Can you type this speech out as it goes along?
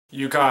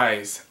You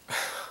guys,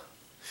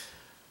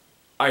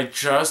 I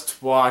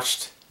just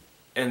watched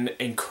an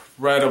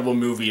incredible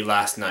movie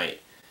last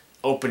night,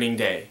 opening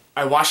day.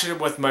 I watched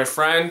it with my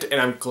friend and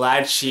I'm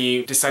glad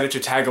she decided to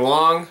tag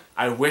along.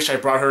 I wish I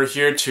brought her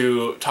here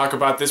to talk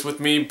about this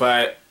with me,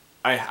 but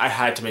I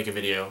had to make a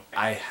video.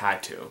 I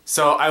had to.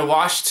 So I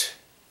watched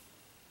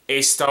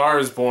A Star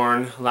Is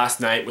Born last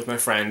night with my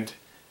friend.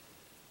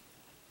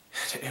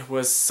 It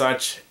was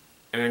such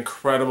an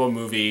incredible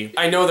movie.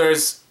 I know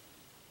there's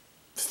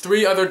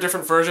 3 other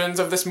different versions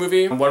of this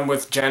movie. One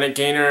with Janet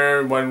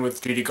Gaynor, one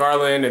with Judy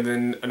Garland, and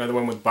then another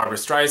one with Barbra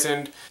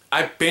Streisand.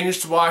 I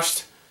binged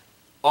watched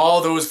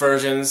all those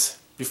versions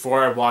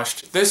before I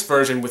watched this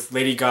version with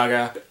Lady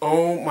Gaga.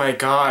 Oh my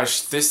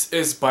gosh, this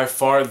is by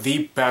far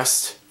the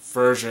best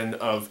version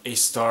of A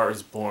Star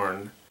Is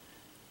Born.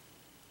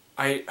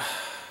 I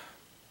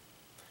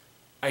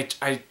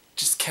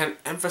just can't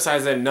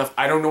emphasize it enough.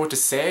 I don't know what to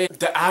say.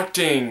 The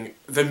acting,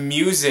 the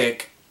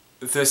music,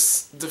 the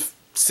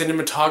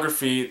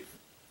cinematography,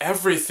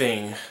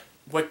 everything.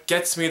 What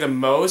gets me the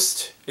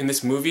most in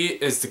this movie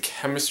is the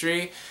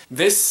chemistry.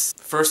 This,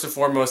 first and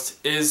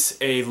foremost, is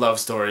a love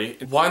story.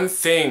 One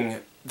thing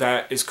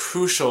that is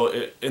crucial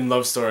in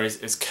love stories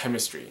is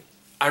chemistry.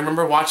 I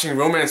remember watching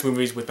romance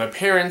movies with my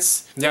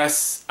parents.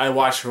 Yes, I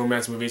watch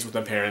romance movies with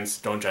my parents,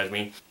 don't judge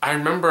me. I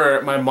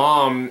remember my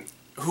mom,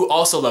 who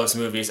also loves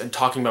movies and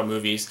talking about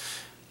movies,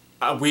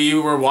 we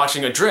were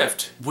watching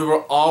Adrift. We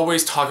were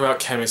always talking about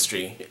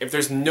chemistry. If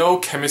there's no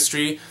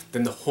chemistry,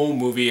 then the whole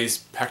movie is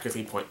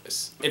practically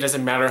pointless. It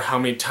doesn't matter how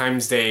many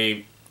times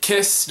they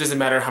kiss, it doesn't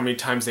matter how many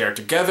times they are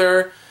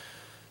together.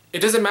 It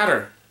doesn't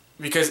matter,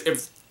 because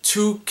if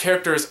 2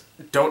 characters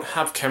don't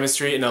have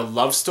chemistry in a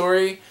love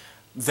story,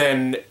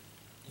 then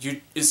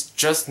it's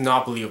just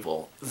not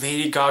believable.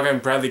 Lady Gaga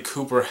and Bradley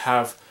Cooper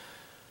have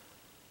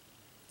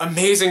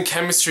amazing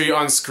chemistry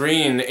on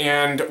screen,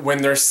 and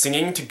when they're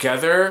singing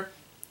together,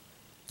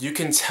 you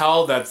can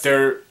tell that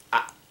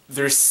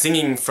they're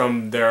singing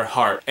from their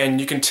heart, and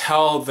you can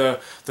tell the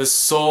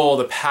soul,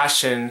 the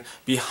passion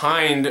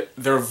behind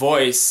their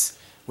voice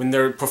when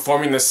they're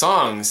performing the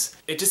songs.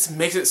 It just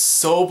makes it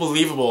so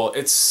believable.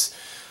 It's,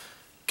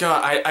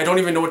 God, I don't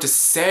even know what to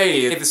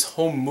say. This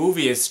whole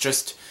movie is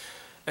just,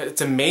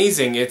 it's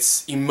amazing,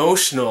 it's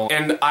emotional,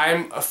 and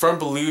I'm a firm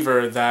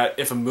believer that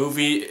if a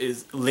movie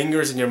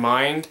lingers in your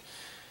mind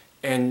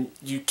and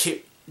you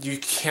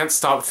can't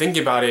stop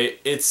thinking about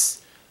it, it's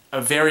a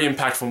very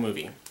impactful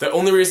movie. The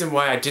only reason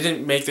why I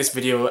didn't make this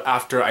video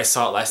after I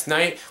saw it last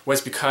night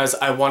was because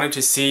I wanted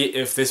to see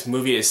if this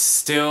movie is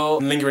still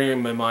lingering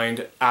in my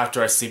mind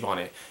after I sleep on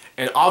it.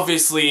 And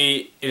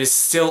obviously it is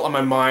still on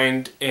my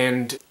mind,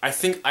 and I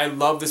think I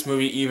love this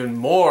movie even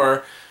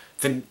more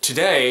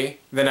today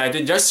than I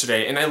did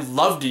yesterday, and I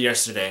loved it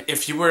yesterday.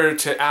 If you were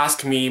to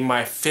ask me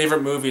my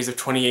favorite movies of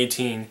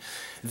 2018,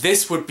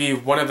 this would be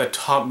one of the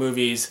top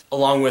movies,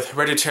 along with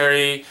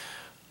Hereditary,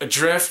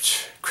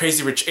 Adrift,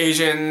 Crazy Rich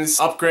Asians,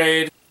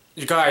 Upgrade.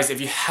 You guys, if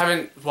you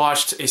haven't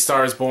watched A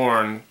Star Is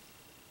Born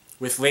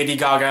with Lady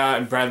Gaga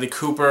and Bradley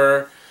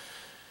Cooper,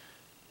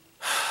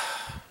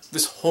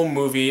 this whole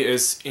movie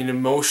is an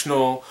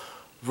emotional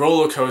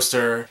roller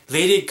coaster.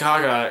 Lady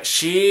Gaga,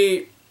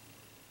 she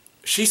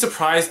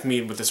surprised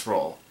me with this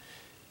role.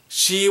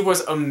 She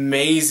was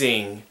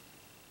amazing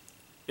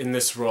in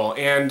this role,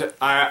 and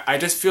I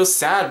just feel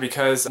sad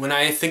because when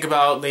I think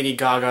about Lady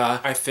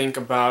Gaga, I think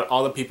about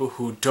all the people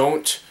who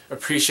don't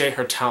appreciate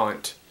her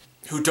talent,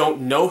 who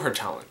don't know her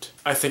talent.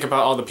 I think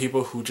about all the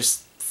people who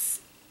just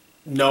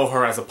know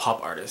her as a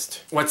pop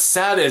artist. What's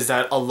sad is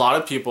that a lot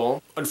of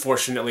people,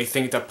 unfortunately,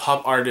 think that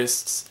pop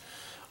artists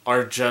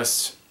are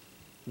just,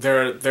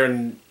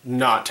 they're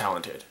not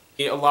talented.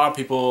 A lot of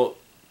people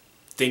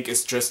think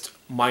it's just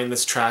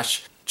mindless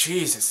trash.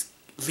 Jesus,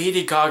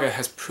 Lady Gaga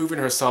has proven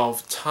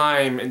herself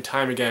time and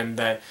time again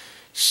that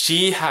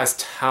she has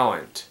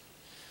talent.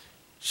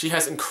 She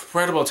has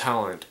incredible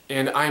talent,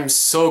 and I'm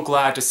so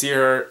glad to see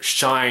her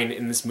shine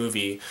in this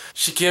movie.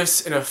 She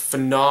gives a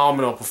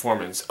phenomenal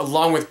performance,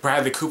 along with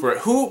Bradley Cooper,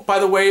 who, by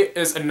the way,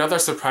 is another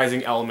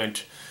surprising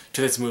element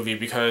to this movie,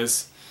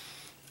 because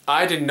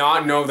I did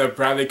not know that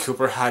Bradley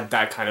Cooper had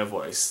that kind of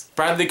voice.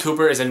 Bradley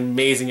Cooper is an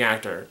amazing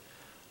actor,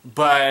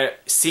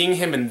 but seeing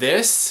him in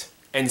this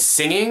and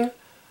singing,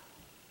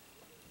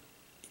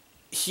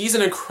 he's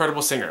an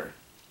incredible singer.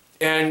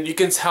 And you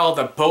can tell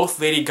that both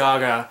Lady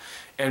Gaga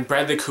and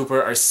Bradley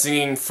Cooper are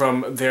singing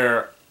from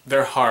their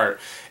heart,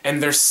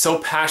 and they're so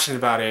passionate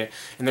about it,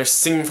 and they're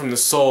singing from the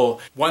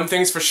soul. One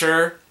thing's for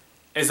sure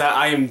is that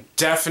I am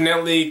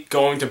definitely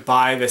going to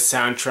buy the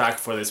soundtrack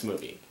for this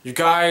movie. You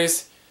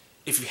guys,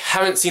 if you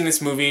haven't seen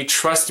this movie,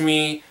 trust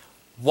me,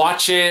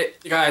 watch it.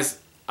 You guys,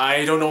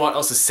 I don't know what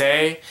else to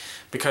say,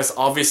 because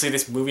obviously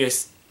this movie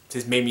has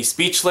made me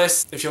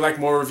speechless. If you like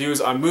more reviews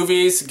on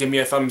movies, give me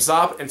a thumbs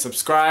up and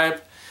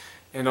subscribe,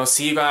 and I'll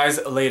see you guys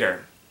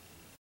later.